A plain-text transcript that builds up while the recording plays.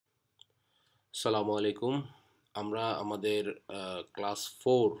আসসালামু আলাইকুম। আমরা আমাদের ক্লাস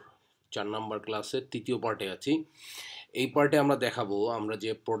 4 4 নাম্বার ক্লাসের তৃতীয় পার্টে আছি। এই পার্টে আমরা দেখাবো আমরা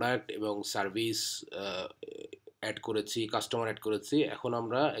যে প্রোডাক্ট এবং সার্ভিস অ্যাড করেছি, কাস্টমার অ্যাড করেছি। এখন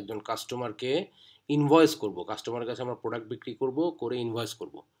আমরা একজন কাস্টমারকে ইনভয়েস করব। কাস্টমারের কাছে আমরা প্রোডাক্ট বিক্রি করব, করে ইনভয়েস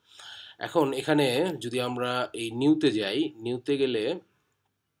করব। এখন এখানে যদি আমরা এই নিউতে যাই, নিউতে গেলে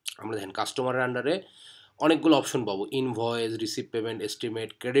আমরা দেখেন কাস্টমারের আন্ডারে অনেকগুলো অপশন পাবো। Invoice, receipt payment, estimate,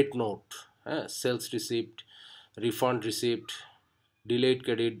 credit note, হ্যাঁ, sales receipt, refund receipt, delayed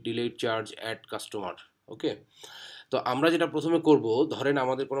credit, delayed charge, add customer. ওকে, তো আমরা যেটা প্রথমে করব, ধরেন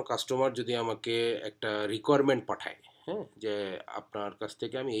আমাদের কোনো কাস্টমার যদি আমাকে একটা রিকোয়ারমেন্ট পাঠায়, হ্যাঁ, যে আপনার কাছ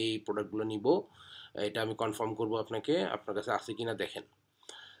থেকে আমি এই প্রোডাক্টগুলো নিব, এটা আমি কনফার্ম করব আপনাকে, আপনার কাছে আছে কিনা দেখেন।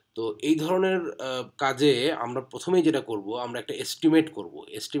 তো এই ধরনের কাজে আমরা প্রথমেই যেটা করব, আমরা একটা এস্টিমেট করব।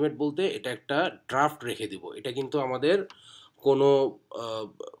 এস্টিমেট বলতে এটা একটা ড্রাফট রেখে দিব। এটা কিন্তু আমাদের কোনো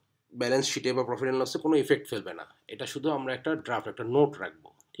ব্যালেন্স শিটে বা প্রফিট অ্যান্ড লসে কোনো ইফেক্ট ফেলবে না। এটা শুধু আমরা একটা ড্রাফট, একটা নোট রাখবো,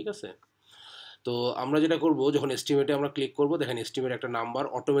 ঠিক আছে? তো আমরা যেটা করব, যখন এস্টিমেটে আমরা ক্লিক করব, দেখেন এস্টিমেট একটা নাম্বার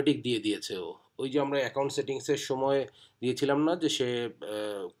অটোমেটিক দিয়ে দিয়েছে ও। ওই যে আমরা অ্যাকাউন্ট সেটিংসের সময় দিয়েছিলাম না যে সে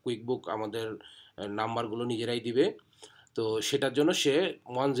কুইকবুক আমাদের নাম্বারগুলো নিজেরাই দিবে, তো সেটার জন্য সে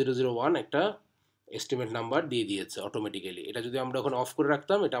 1001 একটা এস্টিমেট নাম্বার দিয়ে দিয়েছে অটোমেটিক্যালি। এটা যদি আমরা এখন অফ করে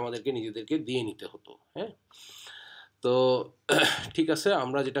রাখতাম, এটা আমাদেরকে নিজেদেরকে দিয়ে নিতে হতো। হ্যাঁ, তো ঠিক আছে,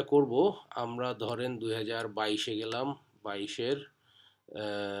 আমরা যেটা করব, আমরা ধরেন 2022-এ গেলাম, 22-এর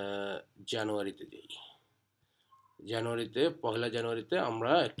জানুয়ারিতে যাই। জানুয়ারিতে, 1 জানুয়ারিতে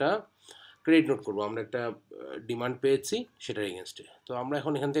আমরা একটা ক্রেডিট নোট করবো। আমরা একটা ডিমান্ড পেয়েছি সেটার এগেনস্টে। তো আমরা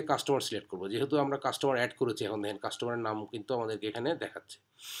এখন এখান থেকে কাস্টমার সিলেক্ট করবো। যেহেতু আমরা কাস্টমার অ্যাড করেছি, এখন দেখেন কাস্টমারের নাম কিন্তু আমাদেরকে এখানে দেখাচ্ছে।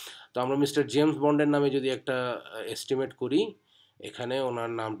 তো আমরা মিস্টার জেমস বন্ডের নামে যদি একটা এস্টিমেট করি, এখানে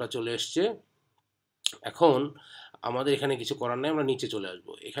ওনার নামটা চলে এসছে। এখন আমাদের এখানে কিছু করার নেই, আমরা নিচে চলে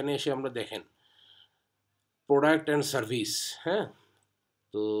আসবো। এখানে এসে আমরা দেখেন প্রোডাক্ট অ্যান্ড সার্ভিস, হ্যাঁ,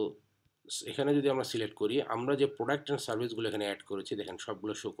 তো এখানে যদি আমরা সিলেক্ট করি, আমরা যে প্রোডাক্ট অ্যান্ড সার্ভিসগুলো এখানে অ্যাড করেছি দেখেন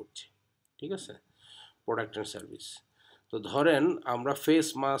সবগুলো শো করছে, ঠিক আছে? Product and service. তো ধরেন আমরা ফেস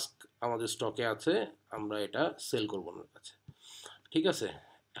মাস্ক আমাদের স্টকে আছে, আমরা এটা সেল করবো ওনার কাছে, ঠিক আছে?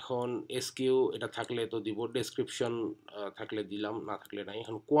 এখন এসকিউ এটা থাকলে তো দিব, ডেসক্রিপশন থাকলে দিলাম, না থাকলে নাই।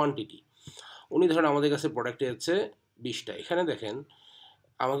 এখন কোয়ান্টিটি, উনি ধরেন আমাদের কাছে প্রোডাক্টে আছে 20টা। এখানে দেখেন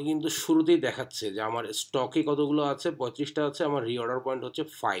আমাকে কিন্তু শুরুতেই দেখাচ্ছে যে আমার স্টকে কতগুলো আছে, 35টা আছে, আমার রিঅর্ডার পয়েন্ট হচ্ছে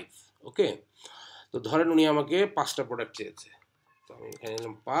 5। ওকে, তো ধরেন উনি আমাকে 5টা প্রোডাক্ট চেয়েছে, তো আমি এখানে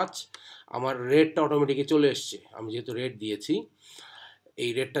নিলাম 5। আমার রেটটা অটোমেটিকলি চলে এসছে, আমি যেহেতু রেট দিয়েছি এই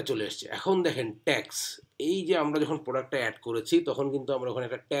রেটটা চলে এসছে। এখন দেখেন ট্যাক্স, এই যে আমরা যখন প্রোডাক্টটা অ্যাড করেছি তখন কিন্তু আমরা ওখানে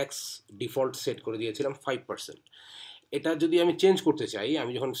একটা ট্যাক্স ডিফল্ট সেট করে দিয়েছিলাম 5%। এটা যদি আমি চেঞ্জ করতে চাই,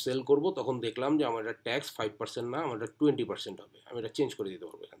 আমি যখন সেল করব তখন দেখলাম যে আমার এটা ট্যাক্স 5% না, আমার এটা 20% হবে। আমি এটা চেঞ্জ করে দিতে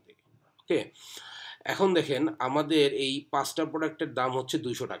পারবো এখান থেকে। ওকে, এখন দেখেন আমাদের এই 5টা প্রোডাক্টের দাম হচ্ছে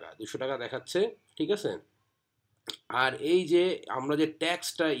 200 টাকা, 200 টাকা দেখাচ্ছে, ঠিক আছে? আর এই যে আমরা যে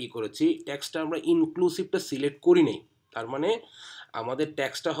ট্যাক্সটা করেছি, ট্যাক্সটা আমরা ইনক্লুসিভটা সিলেক্ট করি নেই। তার মানে আমাদের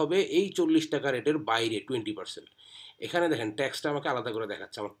ট্যাক্সটা হবে এই 40 টাকা রেটের বাইরে 20%। এখানে দেখেন ট্যাক্সটা আমাকে আলাদা করে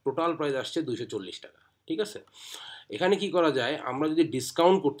দেখাচ্ছে, আমার টোটাল প্রাইস আসছে 240 টাকা, ঠিক আছে? এখানে কি করা যায়, আমরা যদি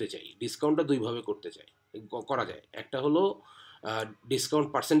ডিসকাউন্ট করতে চাই, ডিসকাউন্টটা দুইভাবে করতে চাই, করা যায়। একটা হলো ডিসকাউন্ট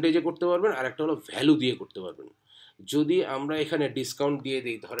পার্সেন্টেজে করতে পারবেন, আর একটা হলো ভ্যালু দিয়ে করতে পারবেন। যদি আমরা এখানে ডিসকাউন্ট দিয়ে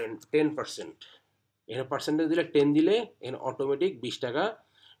দিই ধরেন 10%, এখানে পার্সেন্টেজ দিলে 10 দিলে এখানে অটোমেটিক 20 টাকা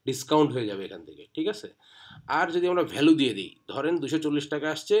ডিসকাউন্ট হয়ে যাবে এখান থেকে, ঠিক আছে? আর যদি আমরা ভ্যালু দিয়ে দিই, ধরেন 240 টাকা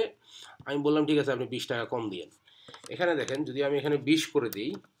আসছে, আমি বললাম ঠিক আছে আপনি 20 টাকা কম দিয়েন। এখানে দেখেন যদি আমি এখানে 20 করে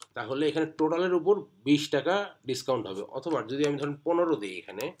দিই, তাহলে এখানে টোটালের উপর 20 টাকা ডিসকাউন্ট হবে। অথবা যদি আমি ধরেন 15 দিই,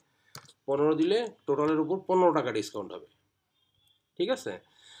 এখানে 15 দিলে টোটালের উপর 15 টাকা ডিসকাউন্ট হবে, ঠিক আছে?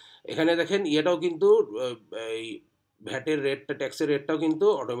 এখানে দেখেন ইয়েটাও কিন্তু এই ভ্যাটের রেটটা, ট্যাক্সের রেটটাও কিন্তু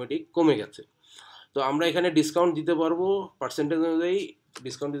অটোমেটিক কমে গেছে। তো আমরা এখানে ডিসকাউন্ট দিতে পারবো পার্সেন্টেজ অনুযায়ী,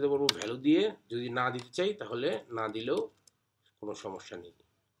 ডিসকাউন্ট দিতে পারবো ভ্যালু দিয়ে। যদি না দিতে চাই তাহলে না দিলেও কোনো সমস্যা নেই।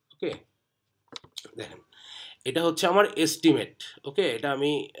 ওকে, দেখেন এটা হচ্ছে আমার এস্টিমেট। ওকে, এটা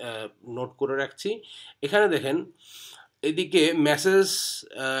আমি নোট করে রাখছি। এখানে দেখেন এদিকে মেসেজ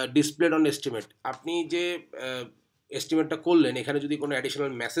ডিসপ্লেড অন এস্টিমেট, আপনি যে এস্টিমেটটা করলেন এখানে যদি কোনো অ্যাডিশনাল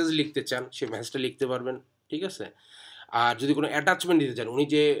মেসেজ লিখতে চান সেই মেসেজটা লিখতে পারবেন, ঠিক আছে? আর যদি কোনো অ্যাটাচমেন্ট দিতে চান, উনি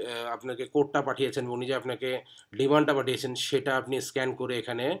যে আপনাকে কোডটা পাঠিয়েছেন, উনি যে আপনাকে ডিমান্ডটা পাঠিয়েছেন, সেটা আপনি স্ক্যান করে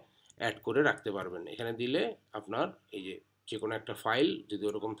এখানে অ্যাড করে রাখতে পারবেন। এখানে দিলে আপনার এই যে কোনো একটা ফাইল যদি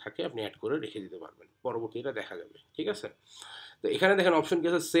ওরকম থাকে আপনি অ্যাড করে রেখে দিতে পারবেন, পরবর্তীটা দেখা যাবে, ঠিক আছে? তো এখানে দেখেন অপশন কি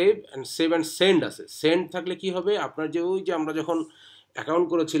আছে, সেভ অ্যান্ড সেন্ড আছে। সেন্ড থাকলে কি হবে, আপনার যে ওই যে আমরা যখন অ্যাকাউন্ট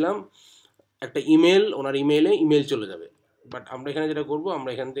করেছিলাম একটা ইমেল, ওনার ইমেইলে ইমেল চলে যাবে। বাট আমরা এখানে যেটা করব, আমরা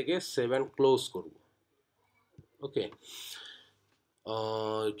এখান থেকে 7 ক্লোজ করব। ওকে,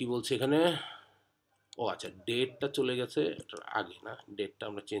 কি বলছে এখানে, ও আচ্ছা ডেটটা চলে গেছে এটার আগে, না ডেটটা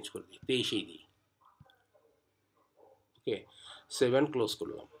আমরা চেঞ্জ করে দিই, 23-এই দিই। ওকে, 7 ক্লোজ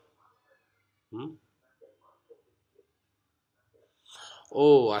করলাম। হুম, ও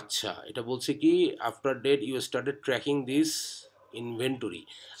আচ্ছা, এটা বলছে কি after date you started tracking this inventory.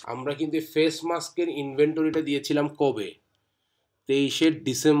 আমরা কিন্তু ফেস মাস্কের ইনভেন্টরিটা দিয়েছিলাম কবে, 23শে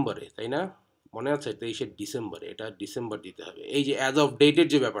ডিসেম্বরে, তাই না? মনে আছে 23শে ডিসেম্বরে, এটা ডিসেম্বর দিতে হবে। এই যে অ্যাজ অফ ডেটের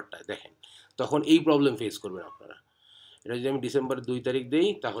যে ব্যাপারটা দেখেন, তখন এই প্রবলেম ফেস করবেন আপনারা। এটা যদি আমি ডিসেম্বরের 2 তারিখ দেই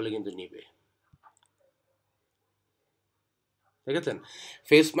তাহলে কিন্তু নিবে। দেখেছেন,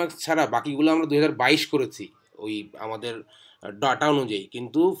 ফেস মাস্ক ছাড়া বাকিগুলো আমরা 2022 করেছি ওই আমাদের ডাটা অনুযায়ী,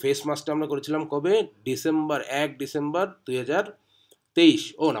 কিন্তু ফেস মাস্কটা আমরা করেছিলাম কবে, ডিসেম্বর 2023।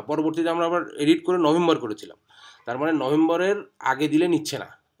 ও না, পরবর্তীতে আমরা আবার এডিট করে নভেম্বর করেছিলাম, তার মানে নভেম্বরের আগে দিলে নিচ্ছে না।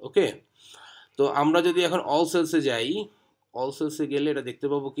 ওকে, তো আমরা যদি এখন অল সেলসে যাই, অল সেলসে গেলে এটা দেখতে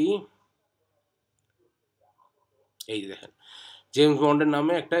পাবো কি, এই যে দেখেন জেমস বন্ডের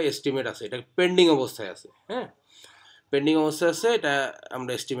নামে একটা এস্টিমেট আছে, এটা পেন্ডিং অবস্থায় আছে। হ্যাঁ, পেন্ডিং অবস্থায় আছে, এটা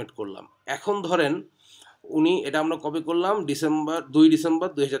আমরা এস্টিমেট করলাম। এখন ধরেন উনি, এটা আমরা কবে করলাম, 2 ডিসেম্বর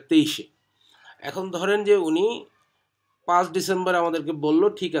 2023-এ। এখন ধরেন যে উনি 5 ডিসেম্বর আমাদেরকে বলল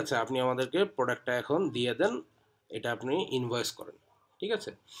ঠিক আছে আপনি আমাদেরকে প্রোডাক্টটা এখন দিয়ে দেন, এটা আপনি ইনভয়েস করেন। ঠিক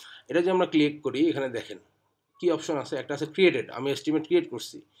আছে, এটা যে আমরা ক্লিক করি, এখানে দেখেন কি অপশন আছে, একটা আছে ক্রিয়েটেড, আমি এস্টিমেট ক্রিয়েট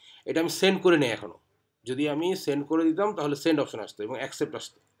করছি, এটা আমি সেন্ড করে নিই এখনও। যদি আমি সেন্ড করে দিতাম তাহলে সেন্ড অপশন আসতো এবং অ্যাকসেপ্ট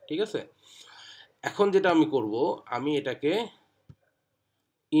আসতো। ঠিক আছে, এখন যেটা আমি করব, আমি এটাকে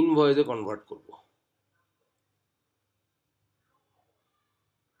ইনভয়েসে কনভার্ট করব।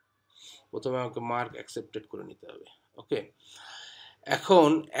 প্রথমে আমাকে মার্ক অ্যাকসেপ্টেড করে নিতে হবে। ওকে, এখন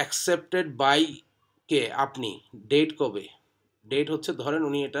অ্যাকসেপ্টেড বাই কে, আপনি, ডেট কবে, ডেট হচ্ছে ধরেন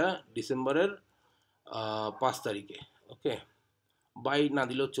উনি এটা ডিসেম্বরের 5 তারিখে। ওকে, বাই না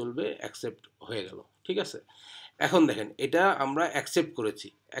দিলেও চলবে, অ্যাকসেপ্ট হয়ে গেল। ঠিক আছে, এখন দেখেন এটা আমরা অ্যাকসেপ্ট করেছি।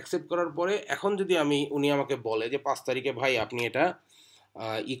 অ্যাকসেপ্ট করার পরে এখন যদি উনি আমাকে বলে যে 5 তারিখে ভাই আপনি এটা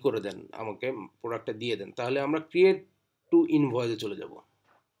করে দেন, আমাকে প্রোডাক্টটা দিয়ে দেন, তাহলে আমরা ক্রিয়েট টু ইনভয়েসে চলে যাব।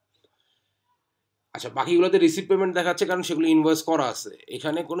 আচ্ছা, বাকিগুলোতে রিসিভ পেমেন্ট দেখাচ্ছে কারণ সেগুলো ইনভয়েস করা আছে,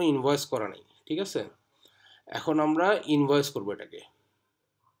 এখানে কোনো ইনভয়েস করা নেই। ঠিক আছে, এখন আমরা ইনভয়েস করবো এটাকে।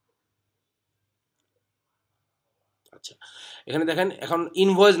 আচ্ছা, এখানে দেখেন এখন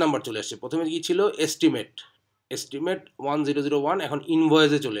ইনভয়েস নাম্বার চলে আসছে, প্রথমে কি ছিল এস্টিমেট, এস্টিমেট 1001, এখন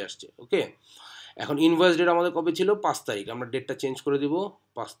ইনভয়েসে চলে আসছে। ওকে, এখন ইনভয়েস ডেট আমাদের কবে ছিল, 5 তারিখ, আমরা ডেটটা চেঞ্জ করে দিব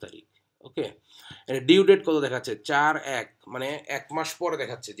 5 তারিখ। ওকে, ডিউ ডেট কত দেখাচ্ছে, 4/1, মানে 1 মাস পরে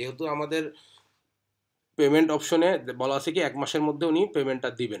দেখাচ্ছে, যেহেতু আমাদের পেমেন্ট অপশনে বলা আছে কি 1 মাসের মধ্যে উনি পেমেন্টটা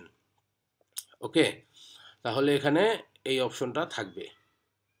দিবেন। ওকে, তাহলে এখানে এই অপশনটা থাকবে।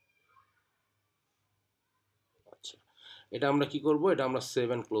 আচ্ছা, এটা আমরা কি করব, এটা আমরা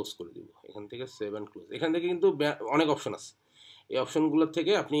 7 ক্লোজ করে দিব, এখান থেকে 7 ক্লোজ। এখান থেকে কিন্তু অনেক অপশন আছে, এই অপশনগুলোর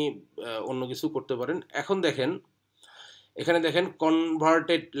থেকে আপনি অন্য কিছু করতে পারেন। এখন দেখেন এখানে দেখেন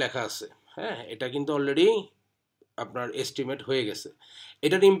কনভার্টেড লেখা আছে। হ্যাঁ, এটা কিন্তু অলরেডি আপনার এস্টিমেট হয়ে গেছে,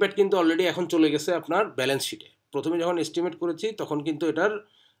 এটার ইম্প্যাক্ট কিন্তু অলরেডি এখন চলে গেছে আপনার ব্যালেন্স শিটে। প্রথমে যখন এস্টিমেট করেছি তখন কিন্তু এটার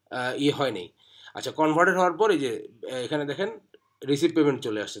ইয়ে হয়নি। আচ্ছা, কনভার্টেড হওয়ার পর এই যে এখানে দেখেন রিসিভ পেমেন্ট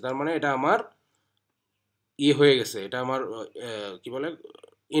চলে আসছে, তার মানে এটা আমার ইয়ে হয়ে গেছে, এটা আমার কি বলে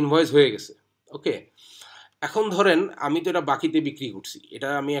ইনভয়েস হয়ে গেছে। ওকে, এখন ধরেন আমি তো এটা বাকিতে বিক্রি করছি, এটা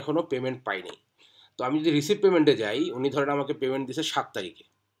আমি এখনও পেমেন্ট পাইনি। তো আমি যদি রিসিভ পেমেন্টে যাই, উনি ধরেন আমাকে পেমেন্ট দিছে 7 তারিখে,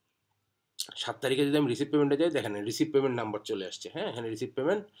 7 তারিখে যদি আমি রিসিভ পেমেন্টে যাই, দেখেন রিসিভ পেমেন্ট নাম্বার চলে আসছে। হ্যাঁ, এখানে রিসিভ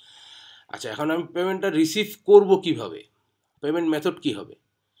পেমেন্ট। আচ্ছা, এখন আমি পেমেন্টটা রিসিভ করব কিভাবে, পেমেন্ট মেথড কি হবে,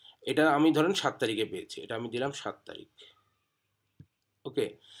 এটা আমি ধরেন 7 তারিখে পেয়েছি, এটা আমি দিলাম 7 তারিখ। ওকে,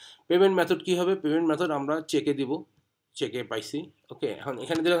 পেমেন্ট মেথড কি হবে, পেমেন্ট মেথড আমরা চেকে দিব, চেকে পাইছি। ওকে, এখন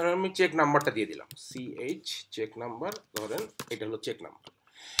এখানে দিলে ধরেন আমি চেক নাম্বারটা দিয়ে দিলাম, চেক নাম্বার, ধরেন এটা হলো চেক নাম্বার।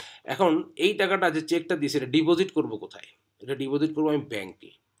 এখন এই টাকাটা যে চেকটা দিয়েছে এটা ডিপোজিট করব কোথায়, এটা ডিপোজিট করবো আমি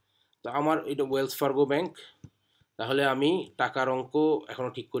ব্যাংকে। তো আমার এটা ওয়েলস ফার্গো ব্যাংক, তাহলে আমি টাকার অঙ্ক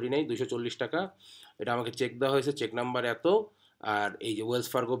এখনও ঠিক করি নাই, 240 টাকা, এটা আমাকে চেক দেওয়া হয়েছে, চেক নাম্বার এত, আর এই যে ওয়েলস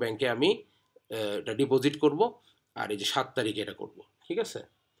ফার্গো ব্যাংকে আমি এটা ডিপোজিট করব, আর এই যে 7 তারিখে এটা করব। ঠিক আছে,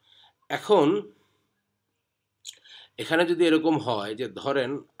 এখন এখানে যদি এরকম হয় যে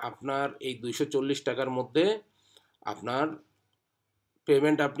ধরেন আপনার এই 240 টাকার মধ্যে আপনার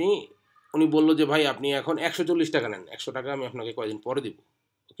পেমেন্ট উনি বললো যে ভাই আপনি এখন 140 টাকা নেন, 100 টাকা আমি আপনাকে কয়দিন পরে দিব।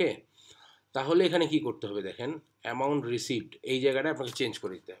 ওকে, তাহলে এখানে কি করতে হবে, দেখেন অ্যামাউন্ট রিসিভড এই জায়গাটা আপনাকে চেঞ্জ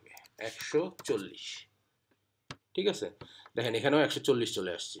করে দিতে হবে 140। ঠিক আছে, দেখেন এখানেও 140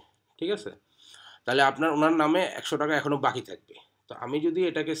 চলে আসছে। ঠিক আছে, তাহলে আপনার ওনার নামে 100 টাকা এখনো বাকি থাকবে। তো আমি যদি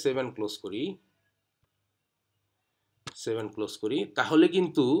এটাকে 7 ক্লোজ করি, 7 ক্লোজ করি, তাহলে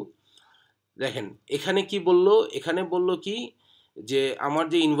কিন্তু দেখেন এখানে কি বললো, এখানে বললো কি যে আমার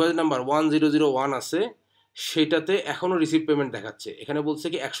যে ইনভয়েস নাম্বার 1001 আছে সেটাতে এখনো রিসিভ পেমেন্ট দেখাচ্ছে, এখানে বলছে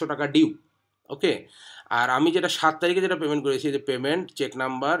কি 100 টাকা ডিউ। ওকে, আর আমি যেটা 7 তারিখে যেটা পেমেন্ট করেছি যে পেমেন্ট চেক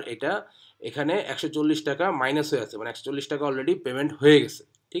নাম্বার, এটা এখানে 140 টাকা মাইনাস হয়ে আছে, মানে 140 টাকা অলরেডি পেমেন্ট হয়ে গেছে।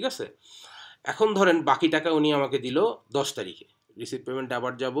 ঠিক আছে, এখন ধরেন বাকি টাকা উনি আমাকে দিল 10 তারিখে, রিসিভ পেমেন্ট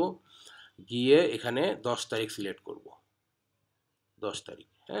আবার যাব, গিয়ে এখানে 10 তারিখ সিলেক্ট করব, 10 তারিখ,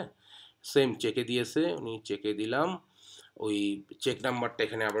 হ্যাঁ সেম চেকে দিয়েছে উনি, চেকে দিলাম, ওই চেক নাম্বারটা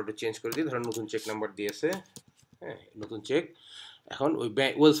এখানে আবার একটু চেঞ্জ করে দিই, ধরেন নতুন চেক নাম্বার দিয়েছে, হ্যাঁ নতুন চেক, এখন ওই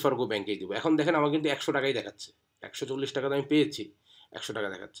ওয়েলস ফার্গো ব্যাংকেই দেবো। এখন দেখেন আমার কিন্তু 100 টাকাই দেখাচ্ছে, 140 টাকা তো আমি পেয়েছি, 100 টাকা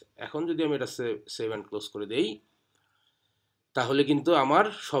দেখাচ্ছে। এখন যদি আমি এটা সেভ অ্যান্ড ক্লোজ করে দেই, তাহলে কিন্তু আমার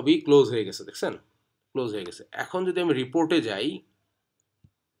সবই ক্লোজ হয়ে গেছে, দেখছেন ক্লোজ হয়ে গেছে। এখন যদি আমি রিপোর্টে যাই,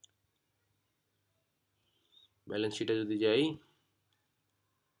 ব্যালেন্স শিটে যদি যাই,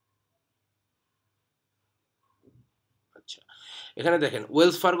 আচ্ছা এখানে দেখেন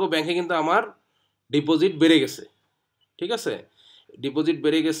ওয়েলস ফার্গো ব্যাংকে কিন্তু আমার ডিপোজিট বেড়ে গেছে। ঠিক আছে, ডিপোজিট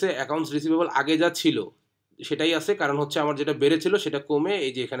বেড়ে গেছে, অ্যাকাউন্টস রিসিভেবল আগে যা ছিল সেটাই আছে, কারণ হচ্ছে আমার যেটা বেড়েছিল সেটা কমে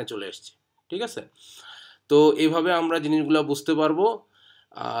এই যে এখানে চলে এসছে। ঠিক আছে, তো এইভাবে আমরা জিনিসগুলো বুঝতে পারবো।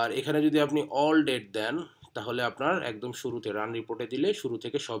 আর এখানে যদি আপনি অল ডেট দেন, তাহলে আপনার একদম শুরুতে রান রিপোর্টে দিলে শুরু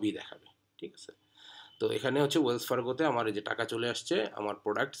থেকে সবই দেখাবে। ঠিক আছে, তো এখানে হচ্ছে ওয়েলস ফার্গোতে আমার এই যে টাকা চলে আসছে, আমার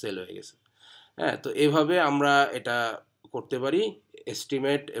প্রোডাক্ট সেল হয়ে গেছে। হ্যাঁ, তো এইভাবে আমরা এটা করতে পারি,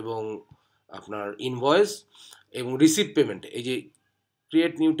 এস্টিমেট এবং আপনার ইনভয়েস এবং রিসিভ পেমেন্ট। এই যে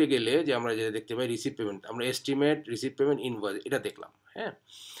ক্রিয়েট নিউতে গেলে যে আমরা যেটা দেখতে পাই রিসিভ পেমেন্ট, আমরা এস্টিমেট, রিসিভ পেমেন্ট, ইনভয়েস এটা দেখলাম। হ্যাঁ,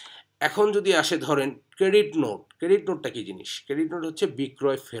 এখন যদি আসে ধরেন ক্রেডিট নোট, ক্রেডিট নোটটা কি জিনিস? ক্রেডিট নোট হচ্ছে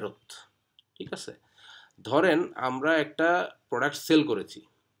বিক্রয় ফেরত। ঠিক আছে, ধরেন আমরা একটা প্রোডাক্ট সেল করেছি,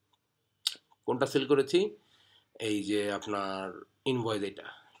 কোনটা সেল করেছি? এই যে আপনার ইনভয়েস এটা।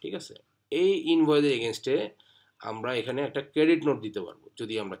 ঠিক আছে, এই ইনভয়েসের এগেনস্টে আমরা এখানে একটা ক্রেডিট নোট দিতে পারবো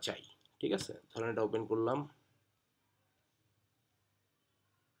যদি আমরা চাই। ঠিক আছে, ধরেন এটা ওপেন করলাম,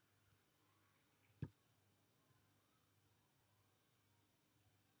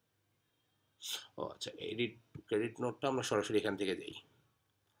 ও আচ্ছা এডিট, ক্রেডিট নোটটা আমরা সরাসরি এখান থেকে দেই,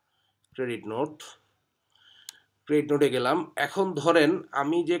 ক্রেডিট নোট, ক্রেডিট নোটে গেলাম। এখন ধরেন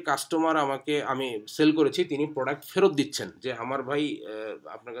আমি যে কাস্টমার আমাকে আমি সেল করেছি, তিনি প্রোডাক্ট ফেরত দিচ্ছেন যে আমার ভাই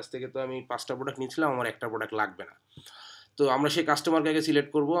আপনার কাছ থেকে তো আমি 5টা প্রোডাক্ট নিয়েছিলাম, আমার একটা প্রোডাক্ট লাগবে না। তো আমরা সেই কাস্টমারকে আগে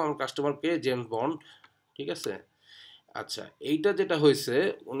সিলেক্ট করবো, আমার কাস্টমারকে জেমস বন্ড। ঠিক আছে, আচ্ছা এইটা যেটা হয়েছে,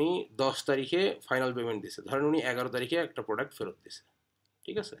 উনি 10 তারিখে ফাইনাল পেমেন্ট দিছে, ধরেন উনি 11 তারিখে একটা প্রোডাক্ট ফেরত দিছে।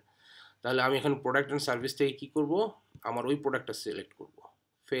 ঠিক আছে, তাহলে আমি এখন প্রোডাক্ট অ্যান্ড সার্ভিস থেকে কী করব, আমার ওই প্রোডাক্টটা সিলেক্ট করব,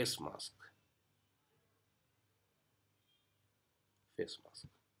 ফেস মাস্ক, ফেস মাস্ক।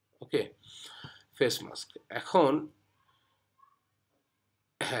 ওকে, ফেস মাস্ক। এখন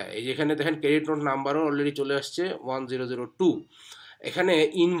হ্যাঁ, এই যেখানে দেখেন ক্রেডিট নোট নাম্বারও অলরেডি চলে আসছে 1002। এখানে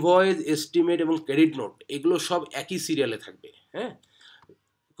ইনভয়েস, এস্টিমেট এবং ক্রেডিট নোট এগুলো সব একই সিরিয়ালে থাকবে। হ্যাঁ,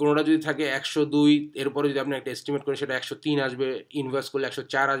 কোনোটা যদি থাকে 102, এরপরে যদি আপনি একটা এস্টিমেট করেন সেটা 103 আসবে, ইনভয়েস করলে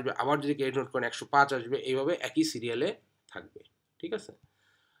 104 আসবে, আবার যদি ক্রেডিট নোট করেন 105 আসবে, এইভাবে একই সিরিয়ালে থাকবে। ঠিক আছে,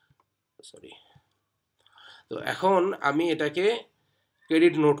 সরি। তো এখন আমি এটাকে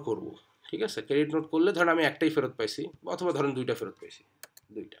ক্রেডিট নোট করব। ঠিক আছে, ক্রেডিট নোট করলে ধরেন আমি একটাই ফেরত পাইছি, অথবা ধরেন দুইটা ফেরত পাইছি,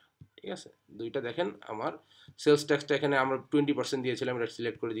 দুইটা। ঠিক আছে, দুইটা দেখেন আমার সেলস ট্যাক্সটা এখানে আমরা 20% দিয়েছিলাম, এটা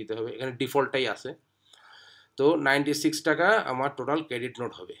সিলেক্ট করে দিতে হবে, এখানে ডিফল্টটাই আছে। তো 96 টাকা আমার টোটাল ক্রেডিট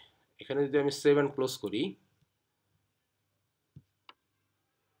নোট হবে। এখানে যদি আমি 7 ক্লোজ করি,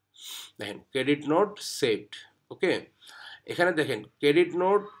 দেখেন ক্রেডিট নোট সেভড। ওকে, এখানে দেখেন ক্রেডিট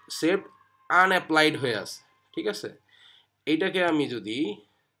নোট সেভড আনঅ্যাপ্লাইড হয়ে আছে। ঠিক আছে, এইটাকে আমি যদি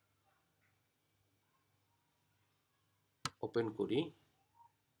ওপেন করি,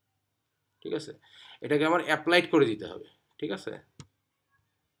 ঠিক আছে, এটাকে আমার অ্যাপ্লাইড করে দিতে হবে। ঠিক আছে,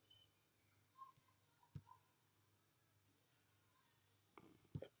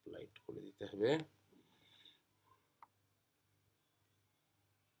 অ্যাপ্লাইড করে দিতে হবে।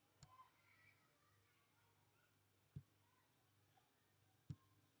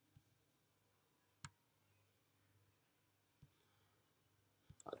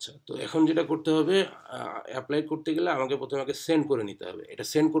 আচ্ছা, তো এখন যেটা করতে হবে, অ্যাপ্লাই করতে গেলে আমাকে প্রথমে সেন্ড করে নিতে হবে। এটা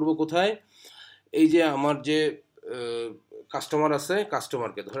সেন্ড করব কোথায়? এই যে আমার যে কাস্টমার আছে,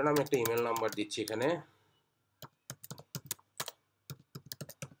 কাস্টমারকে ধরেন আমি একটা ইমেল নাম্বার দিচ্ছি এখানে।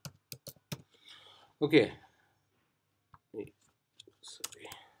 ওকে,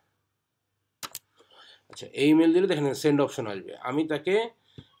 আচ্ছা এই ইমেল দিলে দেখেন সেন্ড অপশন আসবে, আমি তাকে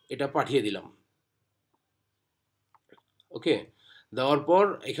এটা পাঠিয়ে দিলাম। ওকে, দেওয়ার পর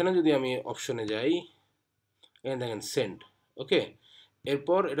এখানে যদি আমি অপশনে যাই, এখানে দেখেন সেন্ড। ওকে,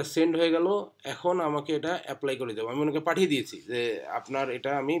 এরপর এটা সেন্ড হয়ে গেল। এখন আমাকে এটা অ্যাপ্লাই করে দেবো। আমি ওনাকে পাঠিয়ে দিয়েছি যে আপনার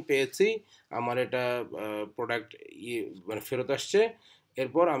এটা আমি পেয়েছি, আমার এটা প্রোডাক্ট মানে ফেরত আসছে।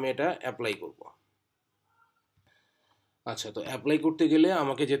 এরপর আমি এটা অ্যাপ্লাই করব। আচ্ছা, তো অ্যাপ্লাই করতে গেলে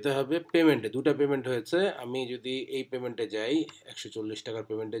আমাকে যেতে হবে পেমেন্টে। দুটা পেমেন্ট হয়েছে। আমি যদি এই পেমেন্টে যাই, 140 টাকার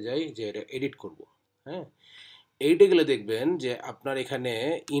পেমেন্টে যাই, যে এটা এডিট করব, হ্যাঁ, এইটা গেলে দেখবেন যে আপনার এখানে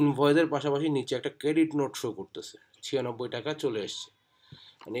ইনভয়েসের পাশাপাশি নিচে একটা ক্রেডিট নোট শো করতেছে, 96 টাকা চলে এসছে।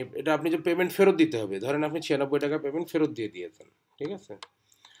 মানে এটা আপনি যে পেমেন্ট ফেরত দিতে হবে, ধরেন আপনি 96 টাকা পেমেন্ট ফেরত দিয়ে দিয়েছেন, ঠিক আছে,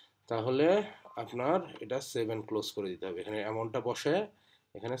 তাহলে আপনার এটা 7 ক্লোজ করে দিতে হবে। এখানে অ্যামাউন্টটা বসে,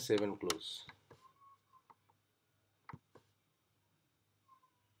 এখানে 7 ক্লোজ।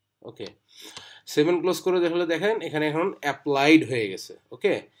 ওকে, 7 ক্লোজ করে দেখলে দেখেন এখানে এখন অ্যাপ্লাইড হয়ে গেছে।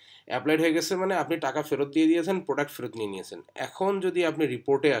 ওকে, অ্যাপ্লাইড হয়ে গেছে মানে আপনি টাকা ফেরত দিয়ে দিয়েছেন, প্রোডাক্ট ফেরত নিয়ে নিয়েছেন। এখন যদি আপনি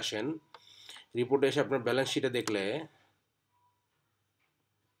রিপোর্টে আসেন, রিপোর্টে এসে আপনার ব্যালেন্স শিটে দেখলে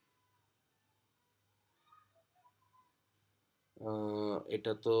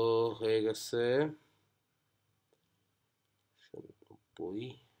এটা তো হয়ে গেছে বই।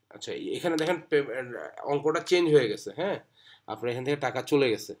 আচ্ছা, এখানে দেখেন অঙ্কটা চেঞ্জ হয়ে গেছে, হ্যাঁ, আপনার এখান থেকে টাকা চলে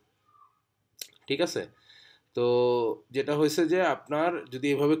গেছে, ঠিক আছে। তো যেটা হয়েছে যে আপনার যদি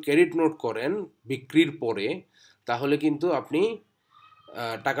এভাবে ক্রেডিট নোট করেন বিক্রির পরে, তাহলে কিন্তু আপনি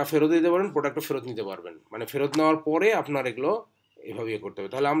টাকা ফেরত দিতে পারেন, প্রোডাক্টও ফেরত নিতে পারবেন। মানে ফেরত নেওয়ার পরে আপনার এগুলো এভাবে ইয়ে করতে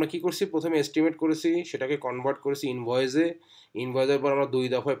হবে। তাহলে আমরা কি করছি, প্রথমে এস্টিমেট করেছি, সেটাকে কনভার্ট করেছি ইনভয়েসে। ইনভয়েসের পর আমরা 2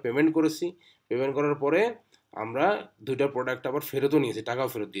 দফায় পেমেন্ট করেছি। পেমেন্ট করার পরে আমরা 2টা প্রোডাক্ট আবার ফেরতও নিয়েছি, টাকাও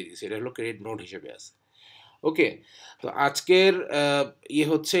ফেরত দিয়ে দিয়েছি। এটা হলো ক্রেডিট নোট হিসেবে আছে। ওকে, তো আজকের ইয়ে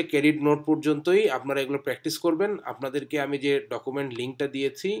হচ্ছে ক্রেডিট নোট পর্যন্তই। আপনারা এগুলো প্র্যাকটিস করবেন। আপনাদেরকে আমি যে ডকুমেন্ট লিঙ্কটা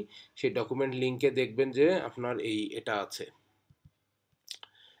দিয়েছি, সেই ডকুমেন্ট লিঙ্কে দেখবেন যে আপনার এটা আছে,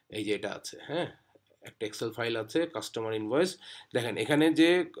 এই যে এটা আছে, হ্যাঁ, একটা এক্সেল ফাইল আছে, কাস্টমার ইনভয়েস। দেখেন এখানে যে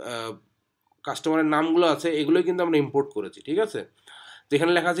কাস্টমারের নামগুলো আছে, এগুলোই কিন্তু আমরা ইম্পোর্ট করেছি, ঠিক আছে। তো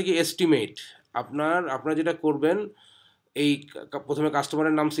এখানে লেখা আছে কি এস্টিমেট। আপনারা যেটা করবেন, এই প্রথমে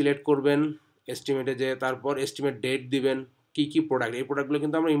কাস্টমারের নাম সিলেক্ট করবেন এস্টিমেটে, যে তারপর এস্টিমেট ডেট দিবেন, কি কি প্রোডাক্ট, এই প্রোডাক্টগুলো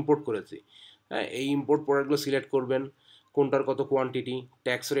কিন্তু আমরা ইম্পোর্ট করেছি, হ্যাঁ, এই ইম্পোর্ট প্রোডাক্টগুলো সিলেক্ট করবেন, কোনটার কত কোয়ান্টিটি,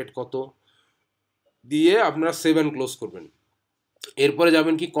 ট্যাক্স রেট কত, দিয়ে আপনারা 7 ক্লোজ করবেন। এরপরে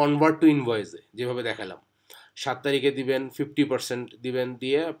যাবেন কি কনভার্ট টু ইনভয়েসে, যেভাবে দেখালাম, 7 তারিখে দিবেন, 50% দিবেন,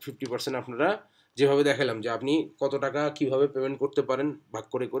 দিয়ে 50% আপনারা যেভাবে দেখালাম যে আপনি কত টাকা কিভাবে পেমেন্ট করতে পারেন ভাগ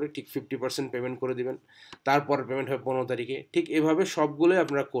করে করে, ঠিক 50% পেমেন্ট করে দিবেন। তারপর পেমেন্ট হবে 15 তারিখে। ঠিক এভাবে সবগুলোই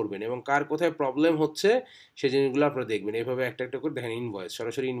আপনারা করবেন, এবং কার কোথায় প্রবলেম হচ্ছে সেই জিনিসগুলো আপনারা দেখবেন। এইভাবে একটা একটা করে দেখেন, ইনভয়েস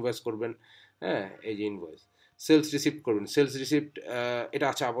সরাসরি ইনভয়েস করবেন, হ্যাঁ, এই যে ইনভয়েস। সেলস রিসিপ্ট করবেন, সেলস রিসিপ্ট এটা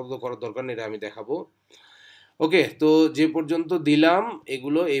আছে, আপাতত করার দরকার নেই, এটা আমি দেখাবো। ওকে, তো যে পর্যন্ত দিলাম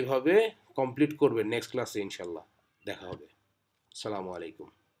এগুলো এইভাবে কমপ্লিট করবেন। নেক্সট ক্লাসে ইনশাল্লাহ দেখা হবে। আসসালামু আলাইকুম।